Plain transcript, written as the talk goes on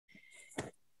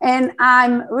And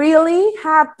I'm really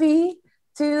happy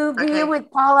to be here with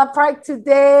Paula Pryke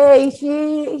today.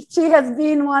 She has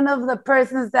been one of the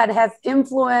persons that has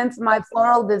influenced my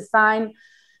floral design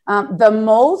the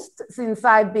most since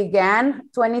I began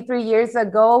 23 years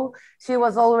ago. She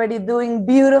was already doing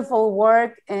beautiful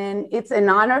work, and it's an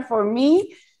honor for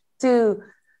me to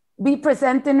be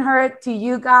presenting her to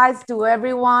you guys, to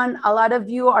everyone. A lot of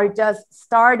you are just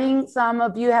starting. Some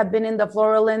of you have been in the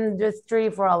floral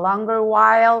industry for a longer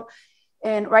while.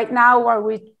 And right now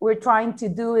what we're trying to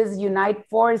do is unite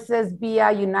forces, be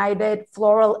a united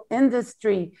floral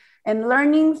industry. And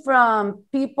learning from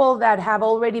people that have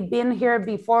already been here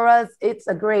before us, it's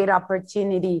a great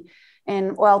opportunity.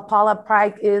 And well, Paula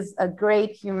Pryke is a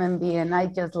great human being. I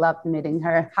just loved meeting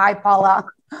her. Hi, Paula.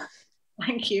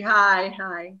 Thank you.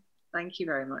 Hi. Thank you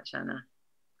very much, Anna.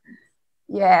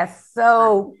 Yes.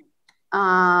 So,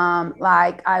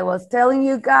 like I was telling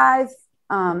you guys,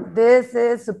 this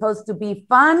is supposed to be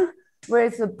fun.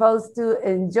 We're supposed to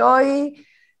enjoy,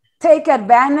 take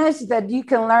advantage that you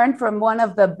can learn from one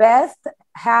of the best.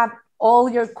 Have all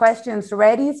your questions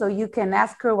ready so you can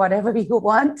ask her whatever you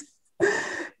want,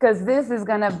 because this is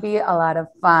going to be a lot of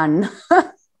fun.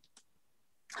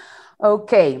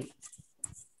 Okay.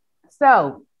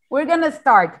 So we're going to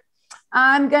start.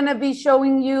 I'm going to be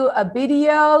showing you a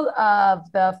video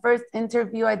of the first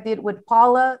interview I did with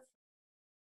Paula.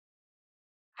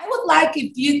 I would like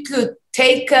if you could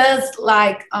take us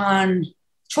like on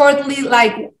shortly,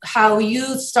 like how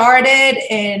you started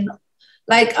and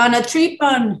like on a trip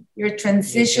on your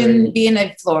transition being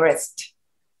a florist.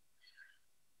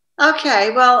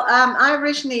 Okay, well, I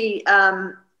originally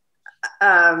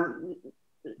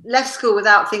left school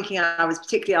without thinking I was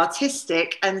particularly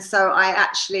artistic, and so I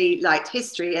actually liked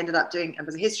history. I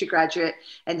was a history graduate,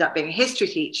 ended up being a history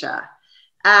teacher,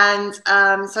 and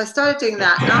so I started doing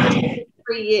that. And after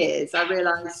 3 years, I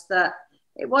realised that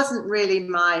it wasn't really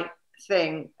my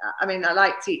thing. I mean, I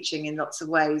like teaching in lots of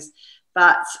ways,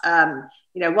 but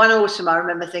one autumn I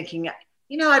remember thinking,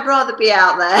 I'd rather be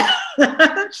out there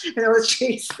in all the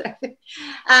trees.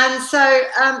 And so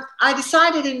I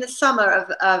decided in the summer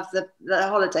of the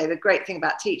holiday, the great thing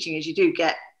about teaching is you do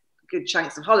get good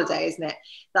chunks of holiday, isn't it?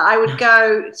 That I would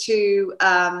go to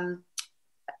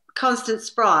Constance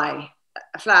Spry,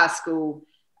 a flower school.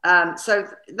 So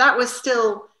that was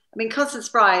still, Constance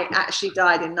Spry actually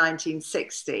died in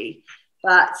 1960,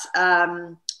 but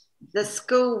the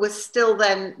school was still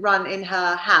then run in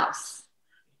her house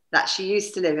that she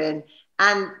used to live in,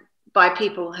 and by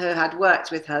people who had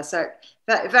worked with her. So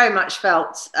it very much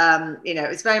felt, it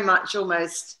was very much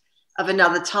almost of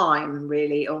another time,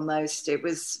 really, almost. It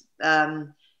was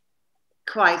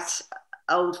quite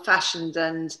old-fashioned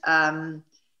and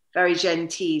very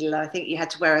genteel. I think you had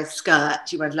to wear a skirt.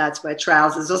 You weren't allowed to wear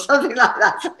trousers or something like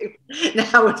that.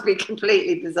 Now would be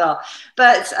completely bizarre.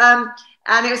 But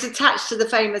and it was attached to the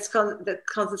famous the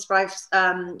Constance Spry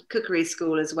cookery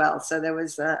school as well. So there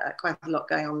was quite a lot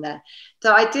going on there.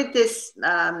 So I did this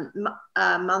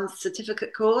month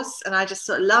certificate course, and I just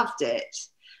sort of loved it.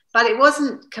 But it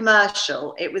wasn't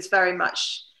commercial. It was very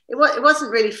much, it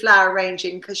wasn't really flower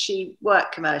arranging because she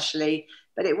worked commercially,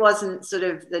 but it wasn't sort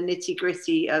of the nitty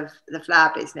gritty of the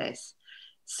flower business.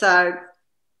 So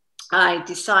I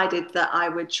decided that I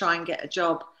would try and get a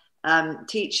job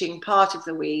teaching part of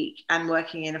the week and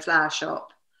working in a flower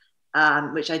shop,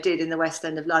 which I did in the West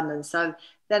End of London. So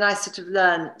then I sort of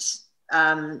learnt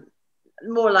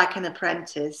more like an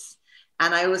apprentice.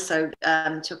 And I also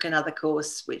took another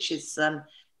course, which is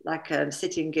like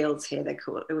sitting guilds here.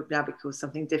 It would now be called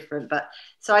something different. But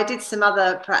so I did some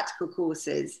other practical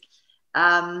courses.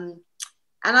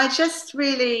 And I just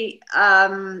really,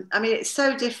 it's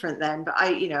so different then, but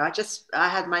I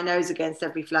had my nose against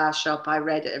every flower shop. I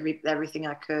read everything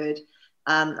I could.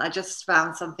 I just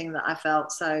found something that I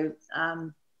felt so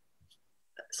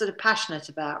sort of passionate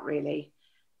about, really.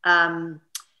 And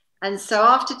so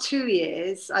after 2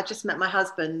 years, I just met my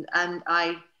husband, and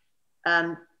I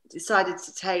decided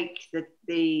to take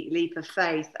the leap of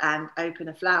faith and open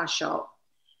a flower shop,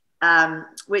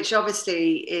 which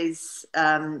obviously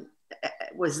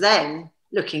was then,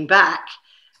 looking back,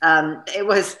 that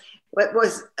was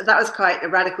quite a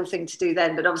radical thing to do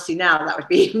then, but obviously now that would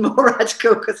be even more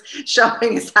radical because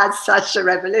shopping has had such a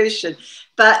revolution.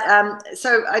 But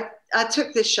so I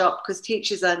took this shop because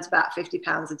teachers earned about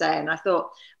 £50 a day, and I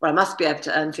thought, well, I must be able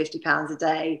to earn £50 a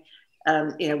day,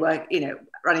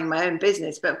 running my own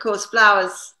business. But of course,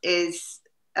 flowers is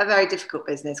a very difficult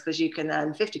business because you can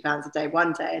earn £50 a day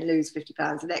one day and lose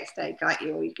 £50 the next day, can't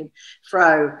you? Or you can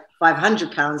throw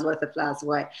 £500 worth of flowers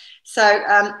away. So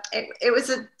it was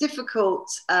a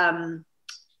difficult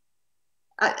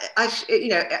you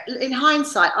know, in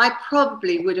hindsight, I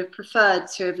probably would have preferred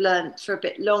to have learned for a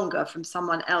bit longer from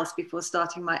someone else before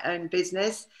starting my own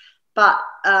business. But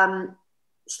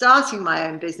starting my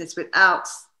own business without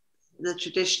the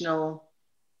traditional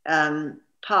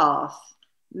path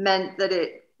meant that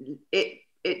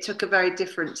it took a very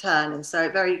different turn. And so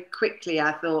very quickly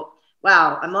I thought,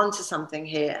 wow, I'm onto something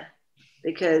here,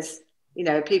 because, you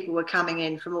know, people were coming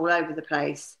in from all over the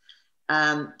place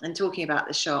and talking about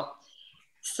the shop.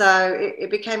 So it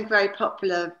became very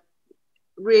popular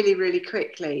really, really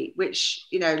quickly, which,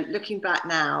 you know, looking back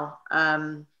now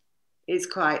is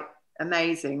quite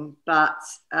amazing. But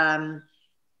at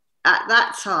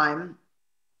that time,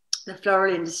 the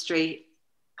floral industry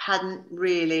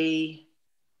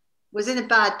was in a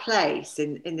bad place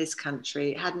in this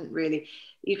country. It hadn't really,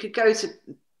 you could go to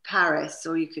Paris,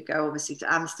 or you could go obviously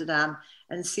to Amsterdam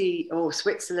and see, or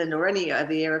Switzerland, or any of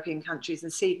the European countries,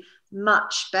 and see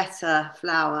much better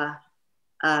flower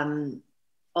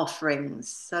offerings.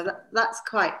 So that's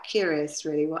quite curious,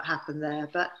 really, what happened there.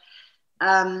 But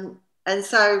and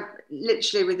so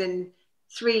literally within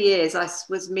 3 years, I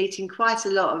was meeting quite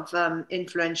a lot of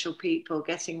influential people,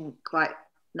 getting quite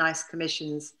nice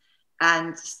commissions,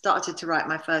 and started to write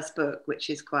my first book, which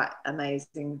is quite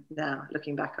amazing now,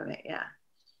 looking back on it. Yeah.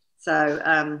 So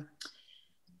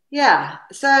yeah,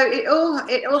 so it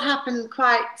all happened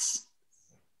quite.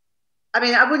 I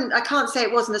mean, I can't say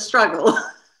it wasn't a struggle.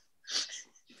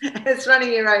 It's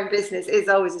running your own business is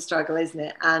always a struggle, isn't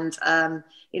it? And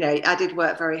you know, I did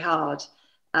work very hard,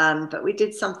 but we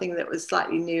did something that was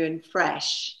slightly new and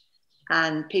fresh,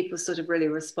 and people sort of really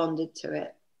responded to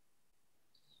it.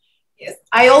 Yes,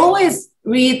 I always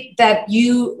read that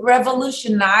you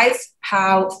revolutionized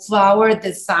how flower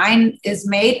design is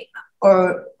made,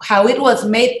 or how it was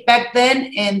made back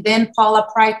then, and then Paula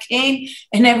Pryke came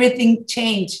and everything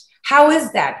changed. How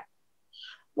is that?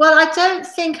 Well, I don't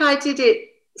think I did it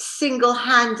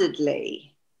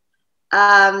single-handedly.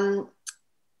 I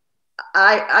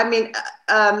mean,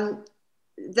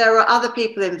 there are other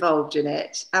people involved in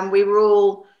it, and we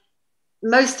were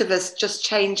most of us just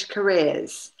changed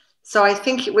careers. So I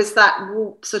think it was that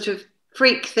sort of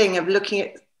freak thing of looking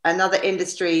at another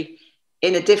industry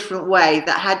in a different way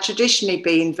that had traditionally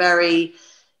been very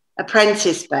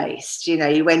apprentice-based. You know,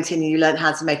 you went in and you learned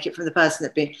how to make it from the person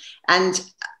that been, and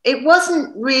it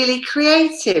wasn't really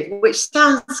creative, which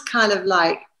sounds kind of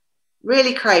like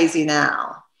really crazy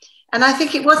now. And I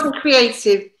think it wasn't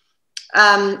creative,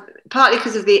 partly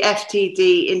because of the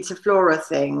FTD Interflora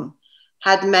thing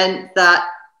had meant that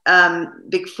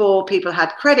before people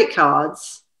had credit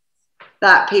cards,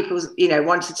 that people, you know,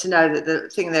 wanted to know that the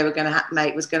thing they were going to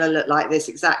make was going to look like this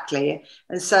exactly.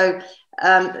 And so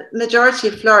majority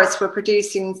of florists were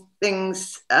producing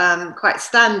things quite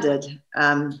standard.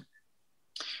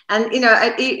 And, you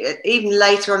know, even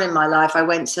later on in my life, I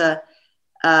went to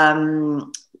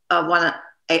one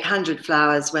 800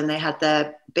 Flowers when they had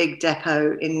their big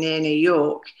depot near New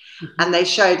York. Mm-hmm. And they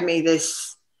showed me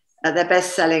this, their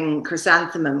best-selling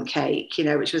chrysanthemum cake, you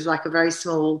know, which was like a very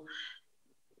small,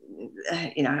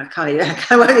 you know, I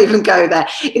won't even go there,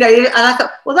 you know. And I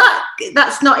thought, well,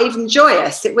 that's not even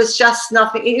joyous. It was just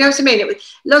nothing, you know what I mean? It was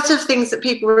lots of things that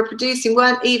people were producing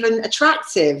weren't even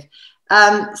attractive.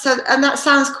 So, and that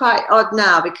sounds quite odd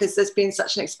now because there's been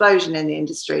such an explosion in the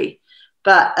industry.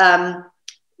 But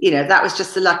you know, that was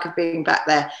just the luck of being back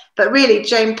there. But really,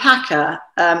 Jane Packer,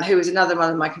 who was another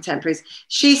one of my contemporaries,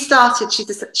 she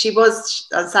was,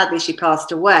 sadly, she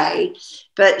passed away,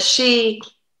 but she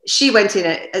went in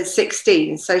at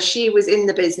 16. So she was in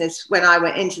the business when I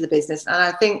went into the business. And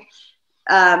I think,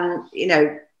 you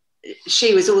know,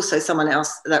 she was also someone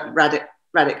else that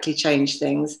radically changed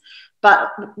things.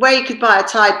 But where you could buy a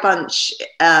Tide bunch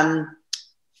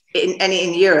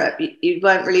in Europe, you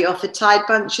weren't really offered Tide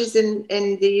bunches in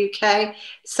the UK.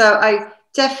 So I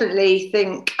definitely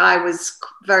think I was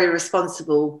very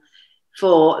responsible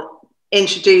for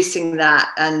introducing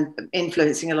that and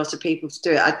influencing a lot of people to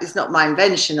do it. It's not my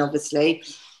invention, obviously,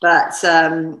 but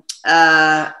then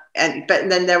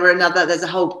there were there's a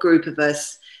whole group of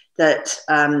us that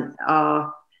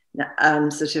are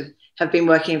sort of have been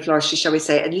working in floristry, shall we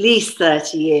say, at least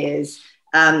 30 years.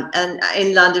 And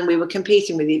in London, we were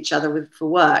competing with each other for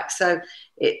work. So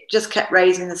it just kept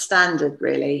raising the standard,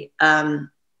 really.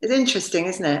 It's interesting,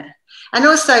 isn't it? And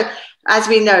also, as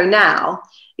we know now,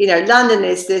 you know, London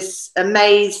is this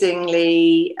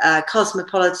amazingly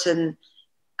cosmopolitan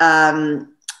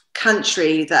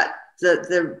country that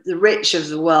the rich of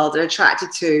the world are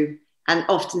attracted to and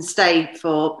often stay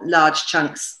for large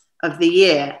chunks of the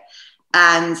year.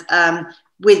 And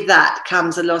with that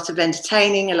comes a lot of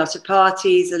entertaining, a lot of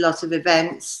parties, a lot of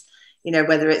events. you know,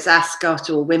 whether it's Ascot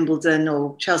or Wimbledon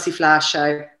or Chelsea Flower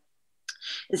Show.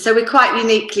 And so we're quite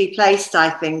uniquely placed, I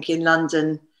think, in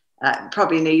London.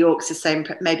 Probably New York's the same,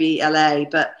 maybe LA,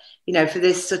 but you know, for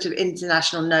this sort of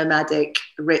international, nomadic,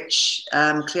 rich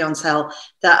clientele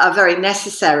that are very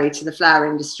necessary to the flower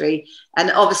industry,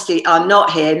 and obviously are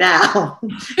not here now,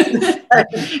 as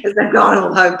they've gone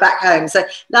all home, back home. So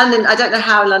London, I don't know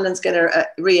how London's going to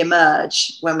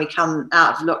re-emerge when we come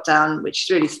out of lockdown, which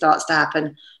really starts to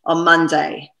happen on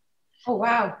Monday. Oh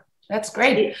wow, that's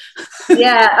great.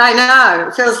 Yeah, I know.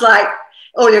 It feels like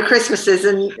all your Christmases,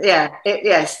 and yeah,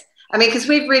 yes. I mean, because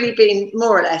we've really been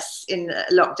more or less in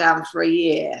lockdown for a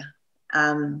year,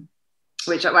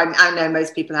 which I know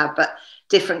most people have, but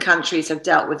different countries have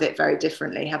dealt with it very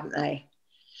differently, haven't they?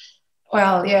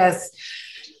 Well, yes.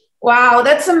 Wow,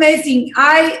 that's amazing.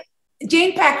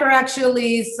 Jane Packer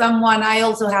actually is someone I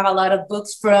also have a lot of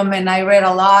books from, and I read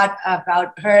a lot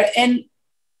about her. And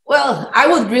well, I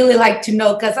would really like to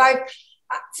know, because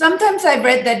sometimes I've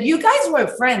read that you guys were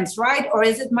friends, right? Or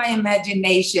is it my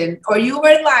imagination? Or you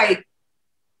were like,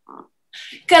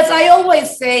 because I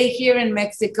always say here in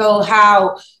Mexico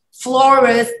how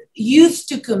florists used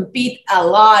to compete a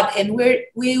lot, and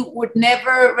we would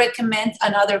never recommend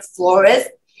another florist.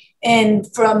 And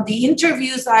from the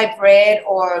interviews I've read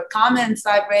or comments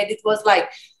I've read, it was like,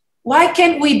 why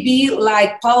can't we be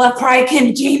like Paula Pryke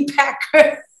and Jane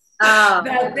Packer?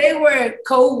 That they were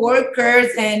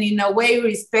co-workers and in a way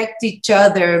respect each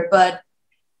other. But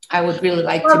I would really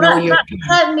like to know your opinion.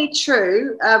 That's certainly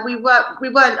true. We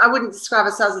weren't, I wouldn't describe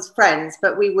ourselves as friends,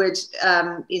 but we would,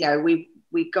 you know, we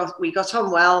got on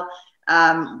well.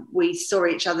 We saw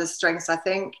each other's strengths, I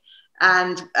think.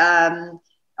 And on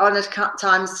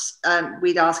times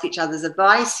we'd ask each other's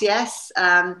advice, yes.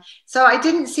 So I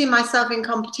didn't see myself in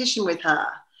competition with her.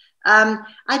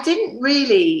 I didn't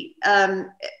really,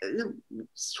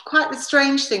 quite the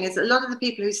strange thing is a lot of the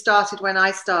people who started when I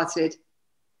started,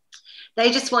 they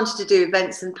just wanted to do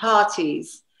events and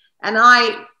parties. And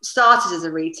I started as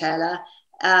a retailer,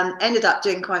 ended up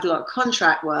doing quite a lot of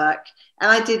contract work, and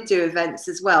I did do events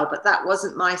as well, but that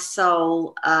wasn't my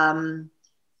sole,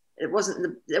 it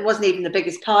wasn't even the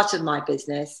biggest part of my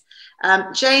business.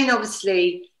 Jane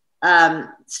obviously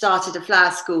started a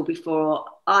flower school before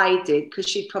I did, because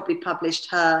she'd probably published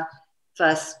her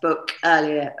first book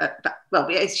earlier. Well,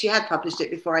 she had published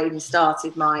it before I even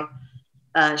started my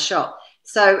shop.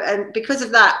 So, and because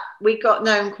of that, we got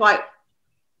known quite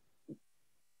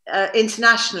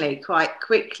internationally quite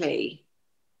quickly,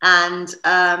 and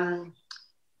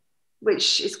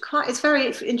which is it's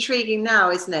very intriguing now,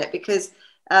 isn't it? Because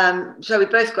so we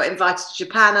both got invited to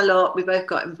Japan a lot. We both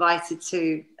got invited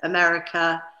to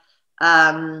America.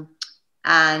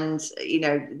 And, you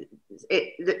know,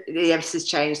 the emphasis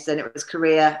changed. Then it was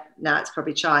Korea. Now it's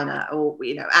probably China, or,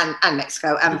 you know, and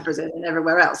Mexico and Brazil and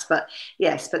everywhere else. But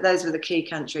yes, but those were the key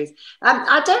countries.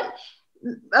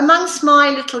 Amongst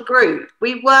my little group,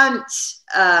 we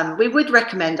would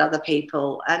recommend other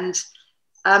people. And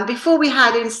before we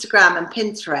had Instagram and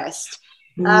Pinterest,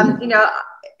 you know,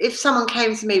 if someone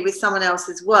came to me with someone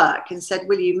else's work and said,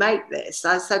 will you make this?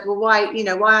 I said, well, why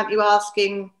aren't you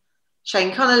asking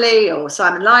Shane Connolly or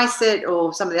Simon Lycett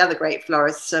or some of the other great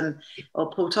florists,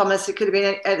 or Paul Thomas? It could have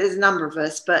been, there's a number of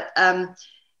us, but,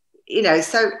 you know,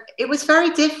 so it was very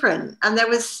different. And there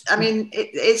was, I mean,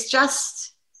 it's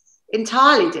just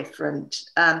entirely different.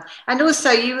 And also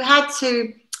you had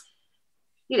to,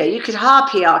 you know, you could hire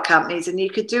PR companies and you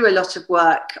could do a lot of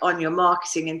work on your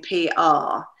marketing and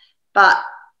PR, but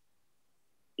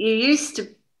you used to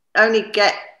only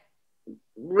get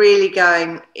really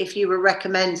going if you were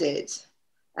recommended.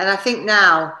 And I think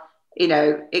now, you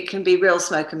know, it can be real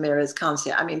smoke and mirrors, can't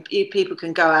it? I mean, people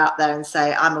can go out there and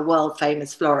say, I'm a world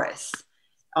famous florist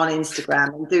on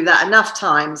Instagram, and do that enough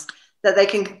times that they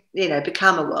can, you know,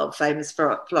 become a world famous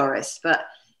florist. But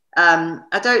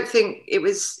I don't think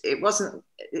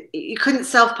you couldn't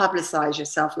self-publicize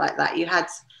yourself like that. You had,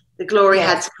 the glory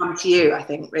had to come to you, I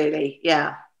think, really.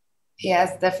 Yeah.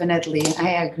 Yes, definitely.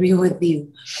 I agree with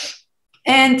you.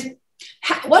 And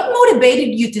what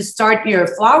motivated you to start your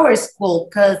flower school?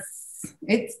 Because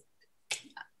it's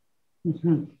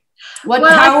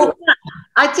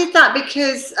I did that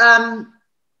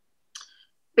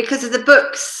because of the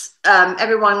books.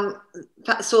 Everyone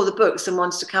saw the books and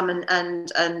wanted to come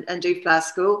and do flower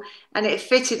school, and it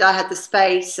fitted. I had the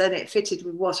space, and it fitted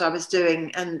with what I was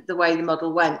doing and the way the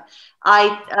model went.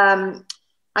 I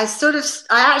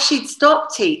actually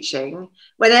stopped teaching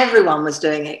when everyone was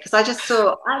doing it, because I just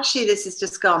thought, actually, this has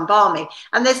just gone balmy.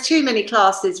 And there's too many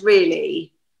classes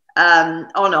really on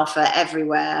offer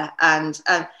everywhere. And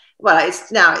well,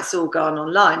 it's all gone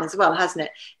online as well, hasn't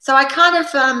it? So I kind of,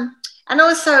 and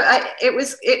also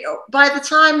by the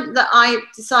time that I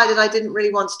decided I didn't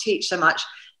really want to teach so much,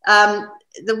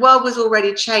 the world was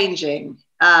already changing.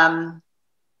 And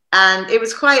it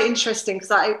was quite interesting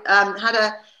because I had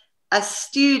a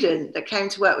student that came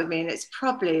to work with me, and it's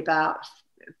probably about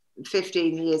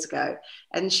 15 years ago,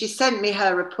 and she sent me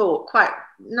her report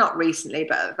not recently,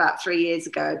 but about 3 years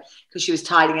ago, because she was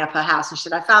tidying up her house, and she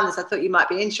said, I found this, I thought you might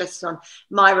be interested on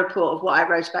my report of what I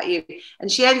wrote about you.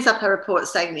 And she ends up her report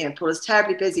saying, you know, Paula's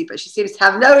terribly busy, but she seems to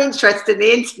have no interest in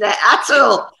the internet at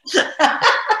all.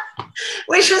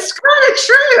 Which was kind of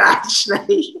true,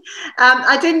 actually.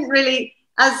 I didn't really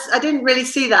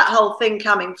see that whole thing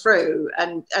coming through,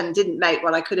 and didn't make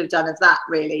what I could have done of that,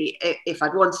 really, if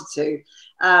I'd wanted to.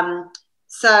 And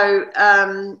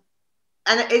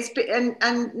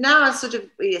now I sort of,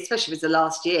 especially with the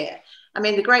last year, I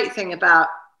mean, the great thing about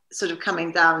sort of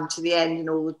coming down to the end and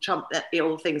all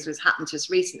the things that's happened to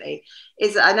us recently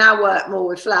is that I now work more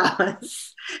with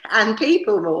flowers and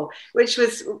people more, which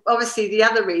was obviously the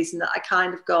other reason that I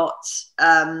kind of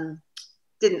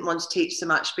didn't want to teach so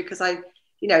much, because then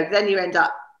you end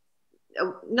up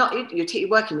you're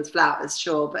working with flowers,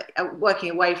 sure, but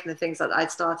working away from the things that I'd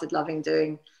started loving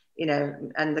doing,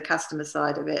 and the customer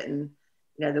side of it, and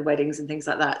the weddings and things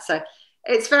like that. So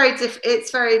it's very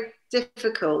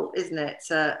difficult, isn't it?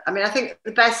 I mean, I think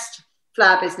the best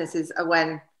flower businesses are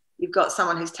when you've got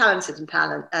someone who's talented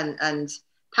and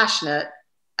passionate,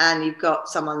 and you've got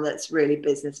someone that's really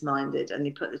business minded, and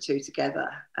you put the two together,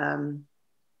 and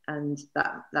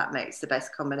that makes the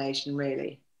best combination,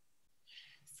 really.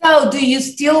 So do you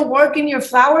still work in your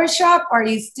flower shop? Or are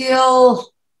you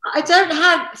still... I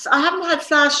haven't had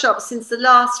flower shops since the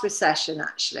last recession,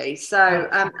 actually. So,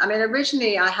 I mean,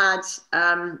 originally I had,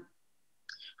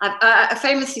 I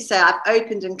famously say I've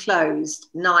opened and closed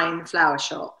 9 flower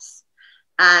shops.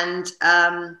 And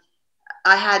I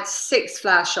had 6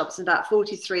 flower shops and about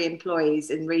 43 employees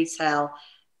in retail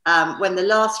when the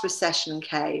last recession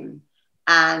came.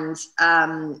 And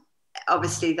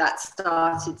obviously that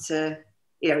started to...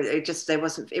 it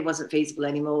wasn't feasible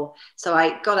anymore. So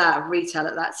I got out of retail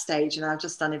at that stage, and I've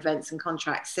just done events and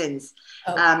contracts since.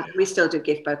 Okay. We still do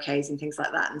gift bouquets and things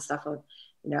like that and stuff on,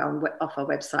 off our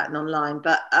website and online.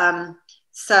 But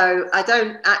so I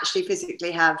don't actually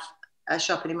physically have a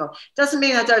shop anymore. Doesn't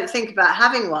mean I don't think about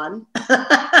having one.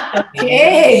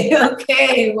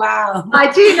 Okay, wow.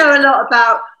 I do know a lot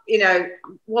about,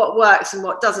 what works and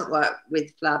what doesn't work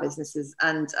with flower businesses,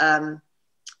 and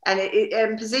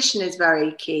position is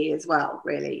very key as well,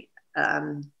 really.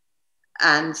 And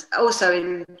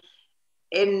also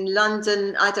in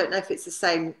London, I don't know if it's the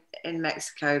same in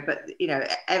Mexico, but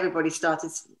everybody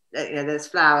started. There's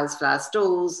flower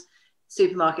stalls,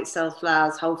 supermarkets sell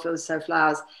flowers, Whole Foods sell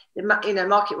flowers. The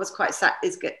market was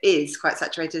is quite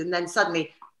saturated, and then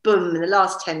suddenly, boom! In the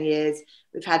last 10 years,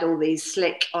 we've had all these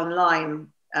slick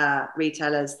online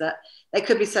retailers that they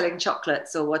could be selling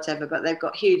chocolates or whatever, but they've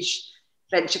got huge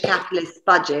venture capitalist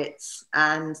budgets,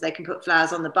 and they can put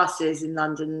flowers on the buses in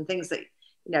London, things that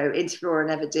Interflora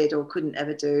never did or couldn't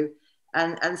ever do,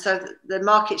 and so the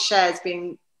market share has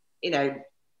been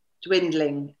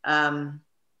dwindling a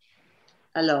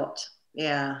lot.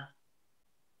 Yeah.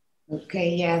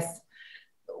 Okay. Yes.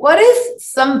 What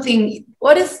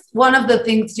is one of the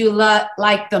things you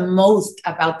like the most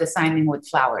about designing with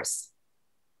flowers?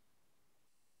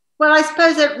 Well, I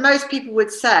suppose that most people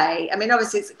would say, I mean,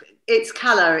 obviously it's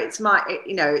color.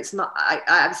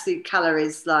 Obviously color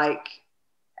is like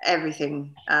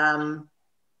everything.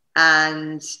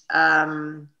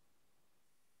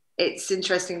 It's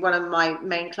interesting. One of my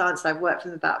main clients I've worked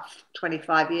with about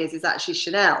 25 years is actually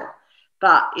Chanel,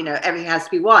 but everything has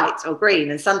to be white or green,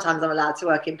 and sometimes I'm allowed to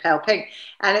work in pale pink.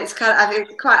 And it's I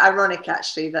think quite ironic,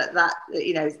 actually, that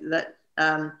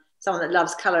someone that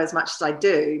loves color as much as I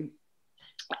do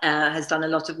has done a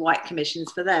lot of white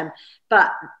commissions for them,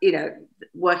 but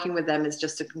working with them is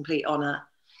just a complete honor,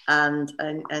 and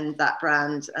that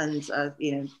brand, and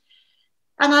and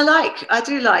I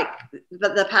do like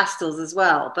the pastels as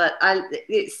well, but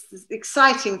it's the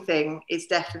exciting thing is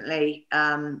definitely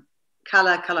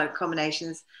color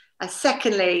combinations. And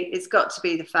secondly, it's got to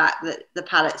be the fact that the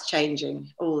palette's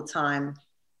changing all the time.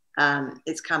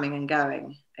 It's coming and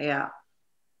going. Yeah.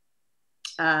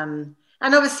 And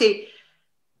obviously,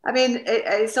 I mean,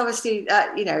 it's obviously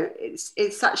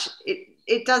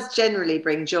it does generally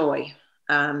bring joy,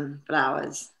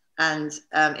 flowers, and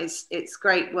it's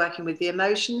great working with the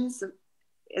emotions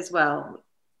as well.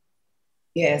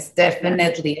 Yes,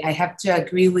 definitely. I have to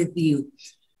agree with you.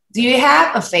 Do you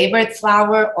have a favorite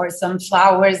flower or some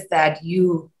flowers that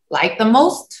you like the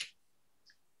most?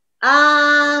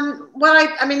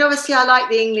 Well, I mean, obviously, I like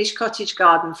the English cottage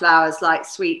garden flowers like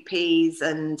sweet peas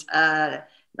and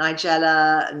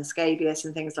nigella and scabious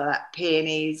and things like that,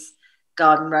 peonies,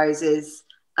 garden roses,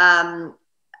 and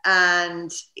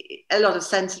a lot of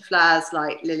scented flowers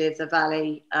like lily of the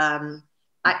valley.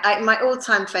 My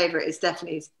all-time favorite is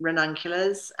definitely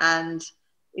ranunculus, and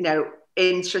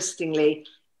interestingly,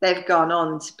 they've gone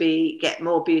on to get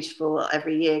more beautiful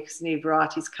every year because new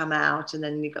varieties come out, and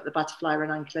then you've got the butterfly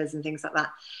ranunculus and things like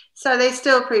that. So they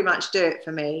still pretty much do it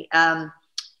for me. And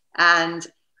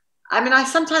I mean, I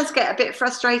sometimes get a bit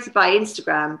frustrated by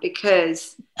Instagram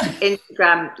because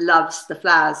Instagram loves the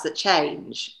flowers that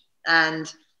change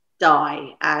and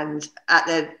die and at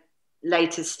the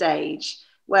later stage.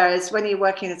 Whereas when you're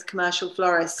working as a commercial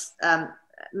florist,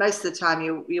 most of the time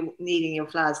you're needing your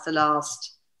flowers to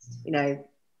last,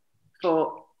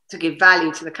 to give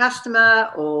value to the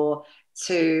customer or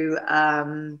to,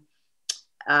 for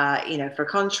a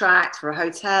contract, for a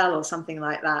hotel or something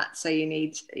like that. So you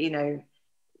need,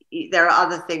 there are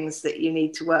other things that you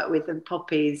need to work with than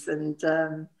poppies and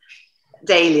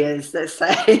dahlias, let's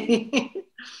say.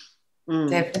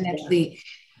 Definitely.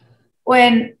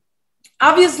 When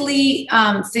obviously,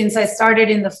 since I started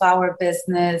in the flower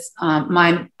business,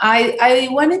 I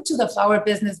went into the flower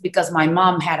business because my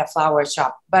mom had a flower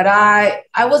shop, but I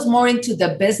was more into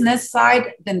the business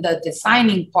side than the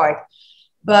designing part.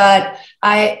 But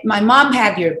my mom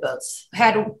had your books,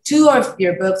 had two of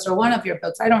your books or one of your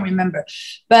books, I don't remember.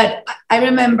 But I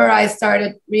remember I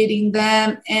started reading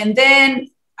them, and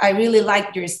then I really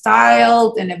liked your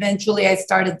style, and eventually I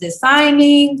started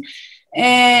designing.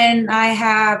 And I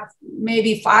have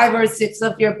maybe 5 or 6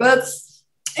 of your books.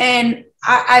 And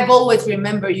I've always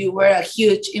remembered you were a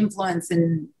huge influence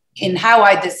in how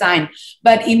I design.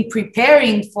 But in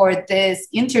preparing for this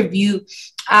interview,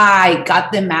 I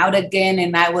got them out again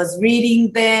and I was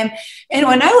reading them. And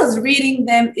when I was reading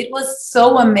them, it was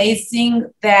so amazing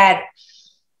that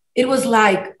it was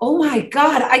like, oh my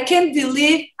God, I can't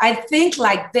believe I think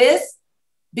like this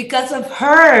because of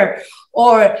her,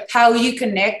 or how you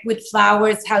connect with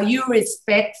flowers, how you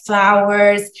respect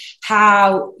flowers,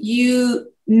 how you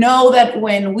know that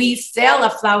when we sell a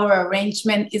flower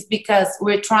arrangement is because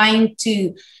we're trying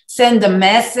to send a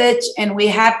message and we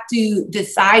have to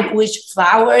decide which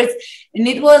flowers. And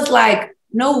it was like,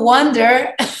 no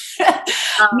wonder,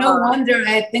 no wonder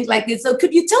I think like this. So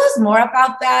could you tell us more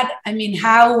about that? I mean,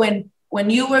 how when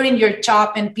you were in your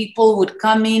shop and people would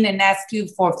come in and ask you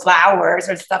for flowers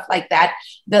or stuff like that,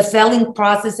 the selling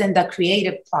process and the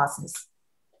creative process?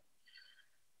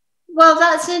 Well,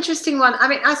 that's an interesting one. I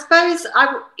mean, I suppose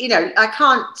I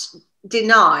can't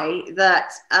deny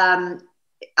that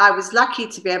I was lucky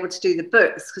to be able to do the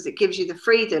books because it gives you the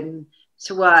freedom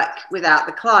to work without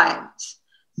the client.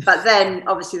 But then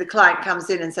obviously the client comes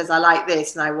in and says, I like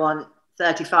this and I want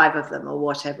 35 of them or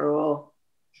whatever, or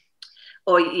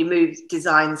you move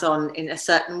designs on in a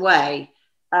certain way.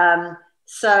 I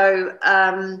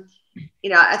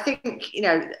think,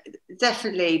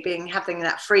 definitely having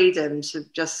that freedom to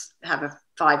just have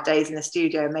 5 days in the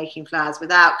studio making flowers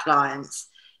without clients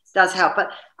does help.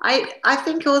 But I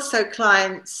think also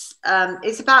clients,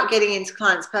 it's about getting into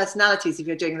clients' personalities if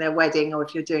you're doing their wedding or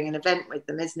if you're doing an event with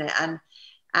them, isn't it?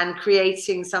 And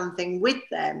creating something with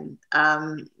them,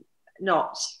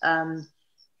 not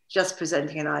just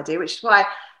presenting an idea, which is why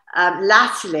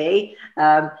latterly,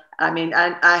 I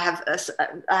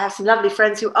have some lovely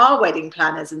friends who are wedding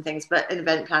planners and things, and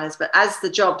event planners, but as the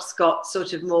jobs got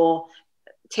sort of more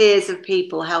tiers of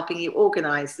people helping you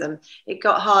organize them, it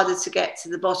got harder to get to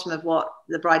the bottom of what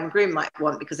the bride and groom might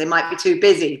want because they might be too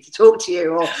busy to talk to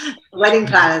you, or the wedding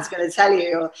planner is going to tell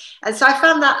you. And so I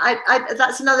found that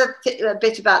that's another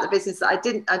bit about the business that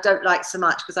I don't like so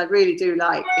much, because I really do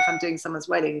like, if I'm doing someone's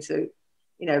wedding, to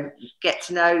get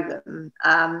to know them.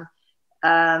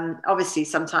 Obviously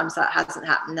sometimes that hasn't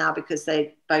happened now because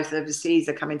they both overseas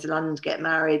are coming to London to get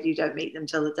married. You don't meet them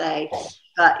till the day,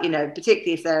 but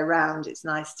particularly if they're around, it's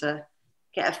nice to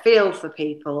get a feel for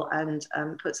people and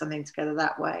put something together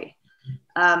that way.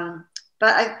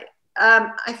 But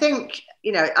I think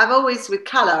I've always, with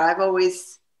color, I've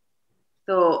always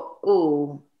thought,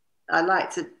 oh, I like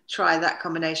to try that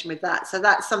combination with that. So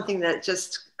that's something that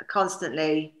just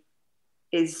constantly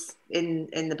is in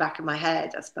the back of my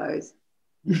head, I suppose.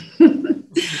 How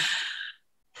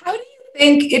do you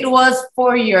think it was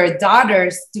for your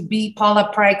daughters to be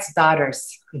Paula Pryke's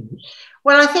daughters?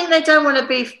 Well, I think they don't want to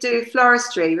do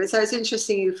floristry, but so it's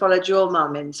interesting you followed your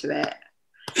mum into it.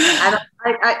 And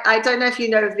I don't know if you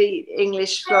know the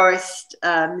English florist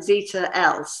Zita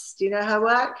Else. Do you know her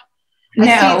work?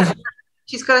 No.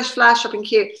 She's got a flower shop in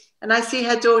Kew. And I see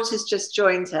her daughter's just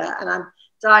joined her, and I'm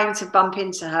dying to bump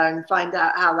into her and find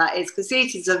out how that is, because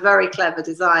Zita's a very clever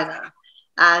designer,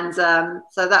 and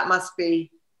so that must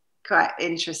be quite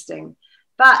interesting.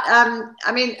 But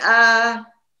I mean, yeah,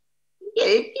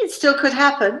 it still could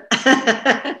happen.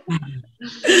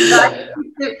 But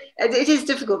it is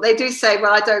difficult. They do say,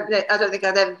 well, I don't think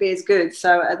I'd ever be as good.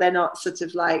 So they're not sort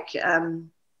of like, yeah.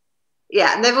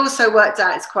 And they've also worked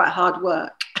out it's quite hard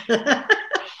work.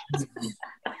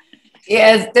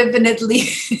 Yes, definitely.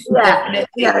 Yeah, Definitely.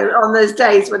 you know, on those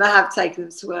days when I have taken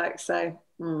them to work. So,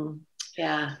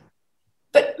 yeah.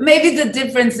 But maybe the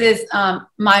difference is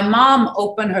my mom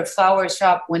opened her flower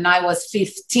shop when I was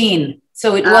 15.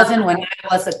 So it wasn't when I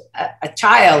was a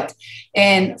child.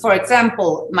 And for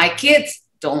example, my kids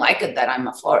don't like it that I'm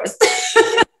a florist.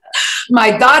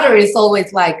 My daughter is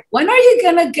always like, when are you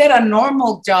going to get a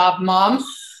normal job, Mom?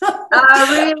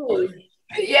 Really?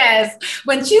 Yes.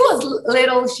 When she was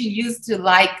little, she used to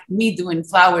like me doing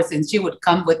flowers and she would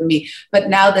come with me. But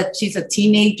now that she's a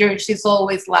teenager, she's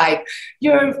always like,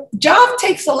 your job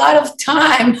takes a lot of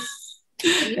time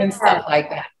and stuff like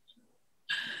that.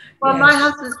 Well, my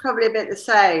husband's probably a bit the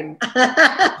same.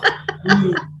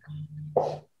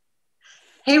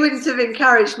 He wouldn't have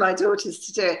encouraged my daughters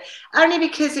to do it, only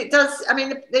because it does. I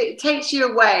mean, it takes you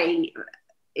away.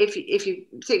 If you,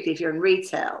 particularly if you're in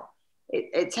retail,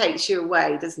 it takes you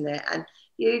away, doesn't it? And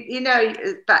you know,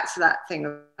 back to that thing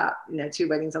about, you know, 2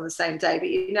 weddings on the same day, but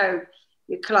you know,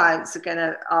 your clients are going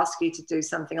to ask you to do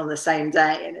something on the same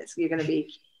day, and it's going to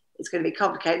be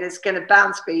complicated. It's going to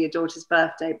bound to be your daughter's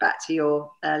birthday, back to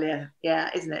your earlier,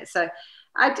 isn't it? So,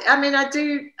 I mean,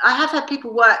 I have had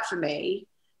people work for me,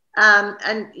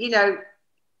 and you know,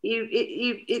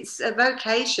 it's a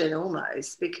vocation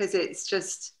almost, because it's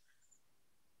just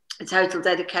a total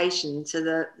dedication to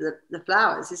the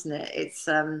flowers, isn't it? It's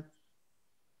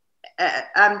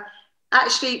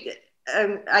actually.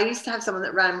 I used to have someone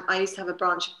that I used to have a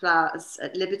branch of flowers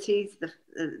at Liberty's, the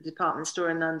department store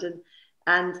in London.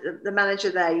 And the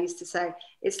manager there used to say,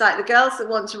 it's like the girls that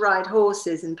want to ride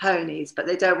horses and ponies, but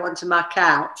they don't want to muck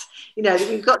out. You know,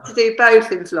 you've got to do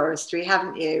both in floristry,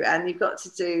 haven't you? And you've got to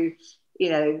do, you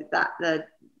know,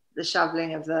 the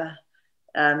shoveling of the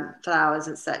flowers,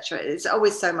 etc. There's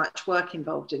always so much work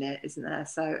involved in it, isn't there?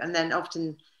 So, and then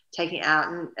often taking it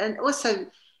out, and also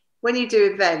when you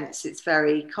do events, it's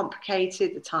very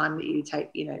complicated. The time that you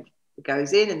take, you know, it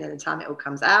goes in, and then the time it all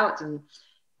comes out, and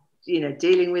you know,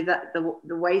 dealing with that,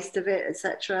 the waste of it,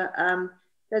 etc.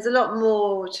 There's a lot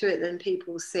more to it than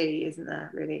people see, isn't there,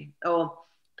 really, or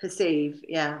perceive?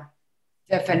 Yeah,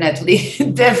 definitely.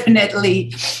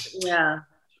 Definitely. Yeah.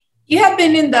 You have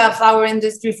been in the flower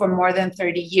industry for more than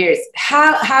 30 years.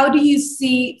 How do you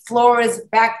see florists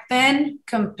back then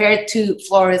compared to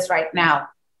florists right now,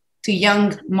 to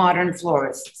young modern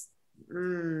florists?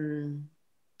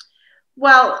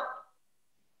 Well,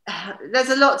 there's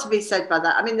a lot to be said by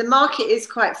that. I mean, the market is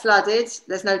quite flooded.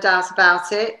 There's no doubt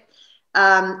about it.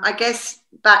 I guess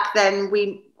back then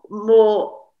we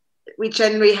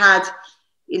generally had,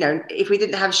 you know, if we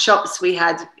didn't have shops, we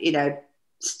had, you know,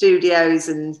 studios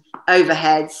and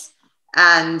overheads.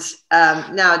 And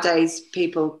nowadays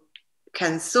people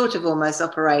can sort of almost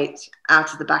operate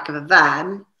out of the back of a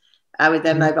van with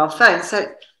their mobile phone. So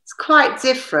it's quite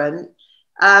different.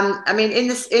 I mean, in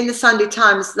the Sunday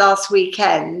Times last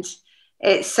weekend,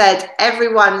 it said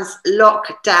everyone's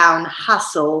lockdown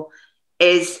hustle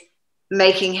is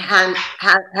making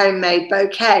homemade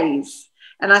bouquets.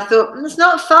 And I thought, it's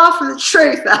not far from the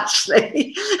truth,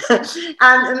 actually.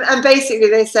 and basically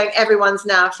they're saying everyone's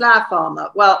now a flower farmer.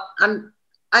 Well,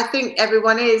 I think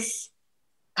everyone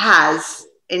has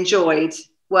enjoyed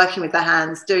working with their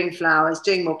hands, doing flowers,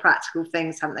 doing more practical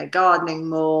things, haven't they? Gardening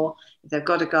more, if they've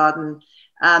got a garden.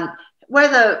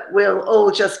 Whether we'll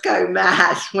all just go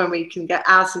mad when we can get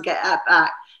out and get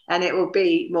back, and it will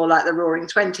be more like the Roaring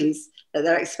 '20s that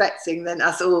they're expecting than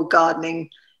us all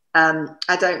gardening.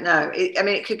 I don't know. I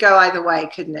mean, it could go either way,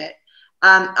 couldn't it?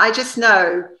 I just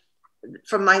know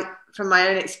from my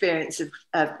own experience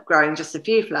of growing just a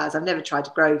few flowers. I've never tried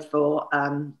to grow for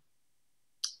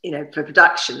you know, for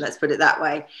production, let's put it that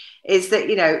way, is that,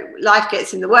 you know, life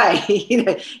gets in the way. You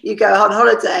know, you go on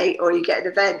holiday or you get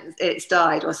an event, it's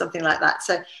died or something like that.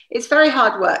 So it's very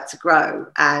hard work to grow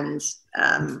and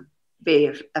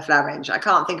be a flower arranger. I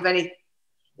can't think of any,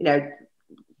 you know,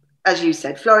 as you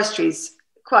said, floristry is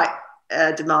quite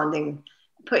demanding.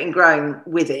 Growing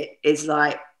with it is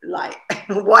like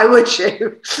why would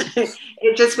you?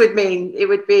 It just would mean it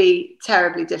would be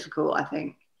terribly difficult, I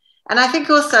think. And I think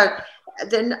also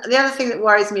the other thing that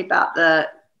worries me about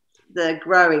the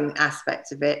growing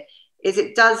aspect of it is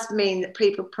it does mean that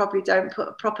people probably don't put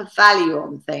a proper value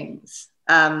on things.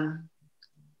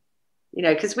 You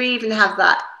know, because we even have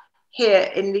that here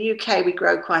in the UK, we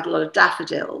grow quite a lot of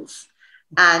daffodils,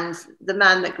 and the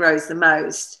man that grows the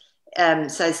most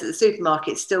says that the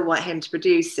supermarkets still want him to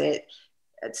produce it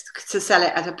to sell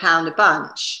it at £1 a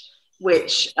bunch,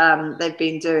 which they've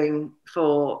been doing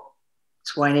for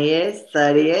 20 years,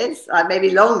 30 years, maybe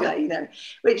longer, you know,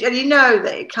 which, and you know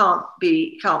that it can't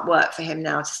work for him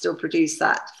now to still produce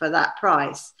that for that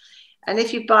price. And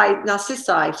if you buy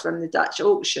narcissi from the Dutch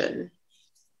auction,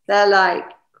 they're like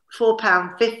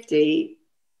 £4.50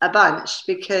 a bunch,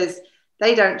 because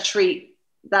they don't treat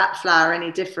that flower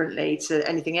any differently to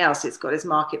anything else. It's got its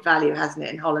market value, hasn't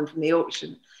it, in Holland from the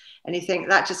auction. And you think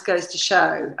that just goes to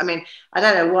show. I mean, I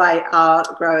don't know why our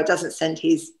grower doesn't send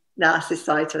his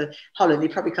narcissi to Holland. He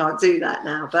probably can't do that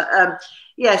now. But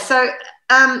yeah, so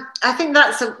I think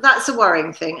that's a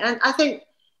worrying thing. And I think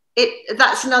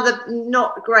that's another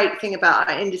not great thing about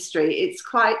our industry. It's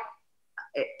quite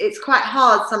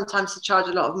hard sometimes to charge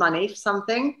a lot of money for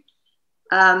something.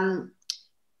 And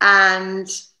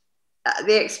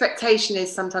the expectation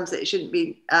is sometimes that it shouldn't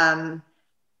be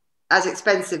as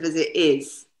expensive as it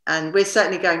is. And we're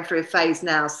certainly going through a phase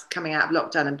now coming out of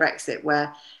lockdown and Brexit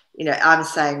where, you know, I'm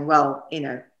saying, well, you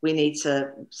know, we need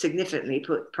to significantly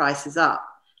put prices up,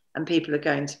 and people are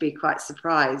going to be quite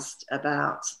surprised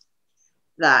about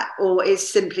that, or it's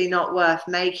simply not worth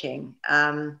making.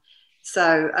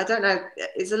 So I don't know,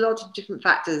 there's a lot of different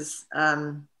factors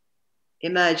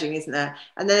emerging, isn't there?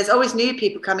 And there's always new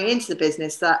people coming into the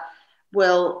business that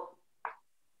will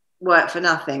work for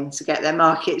nothing to get their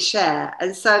market share.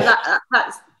 And so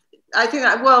that's, I think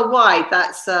that worldwide,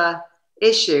 that's an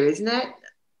issue, isn't it?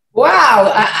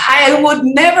 Wow, I would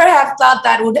never have thought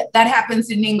that happens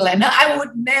in England. I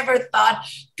would never thought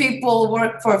people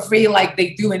work for free like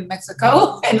they do in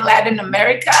Mexico and Latin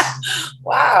America.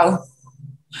 Wow.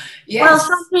 Yes. Well,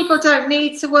 some people don't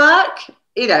need to work.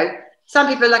 You know, some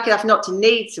people are lucky enough not to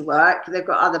need to work. They've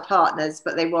got other partners,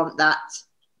 but they want that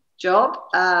job.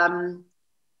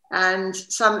 And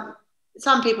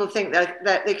some people think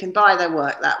that they can buy their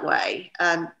work that way,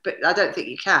 but I don't think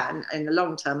you can in the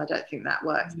long term. I don't think that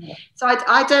works. Yeah. So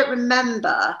I don't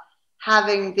remember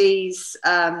having these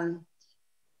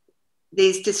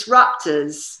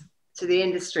disruptors to the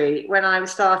industry when I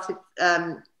started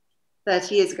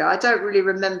 30 years ago. I don't really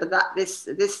remember that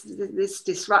this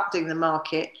disrupting the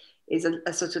market is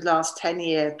a sort of last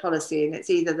 10-year policy, and it's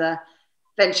either the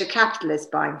venture capitalists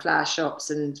buying flower shops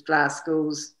and flower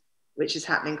schools, which is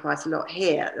happening quite a lot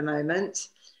here at the moment,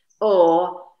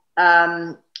 or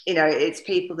you know, it's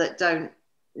people that don't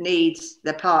need,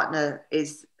 their partner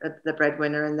is the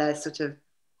breadwinner and they're sort of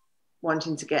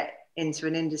wanting to get into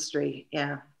an industry.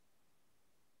 Yeah.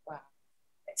 Wow.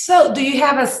 So do you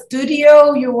have a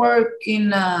studio? You work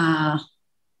in I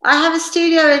have a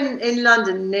studio in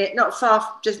London, not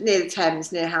far, just near the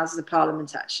Thames, near Houses of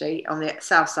Parliament, actually, on the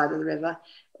south side of the river,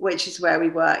 which is where we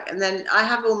work. And then I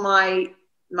have all my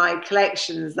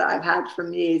collections that I've had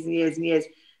from years and years and years.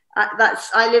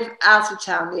 I live out of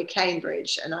town near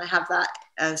Cambridge, and I have that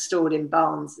stored in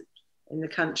barns in the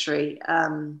country.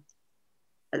 You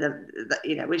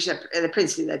know, which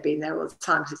principally they've been there all the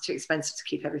time because it's too expensive to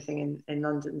keep everything in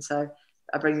London. So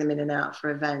I bring them in and out for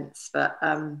events. But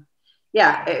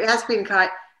yeah, it has been quite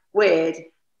weird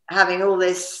having all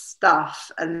this stuff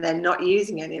and then not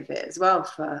using any of it as well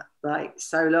for like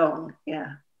so long.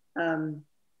 Yeah.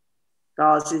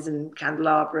 Vases and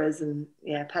candelabras and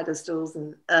pedestals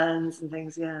and urns and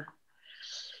things. Yeah.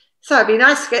 So it'd be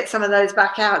nice to get some of those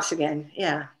back out again.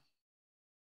 Yeah.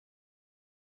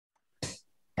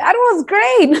 That was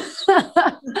great.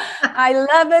 I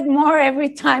love it more every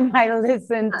time I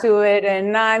listen to it.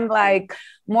 And I'm like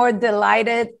more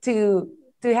delighted to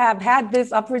have had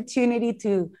this opportunity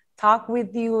to talk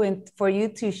with you and for you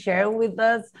to share with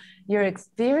us your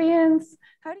experience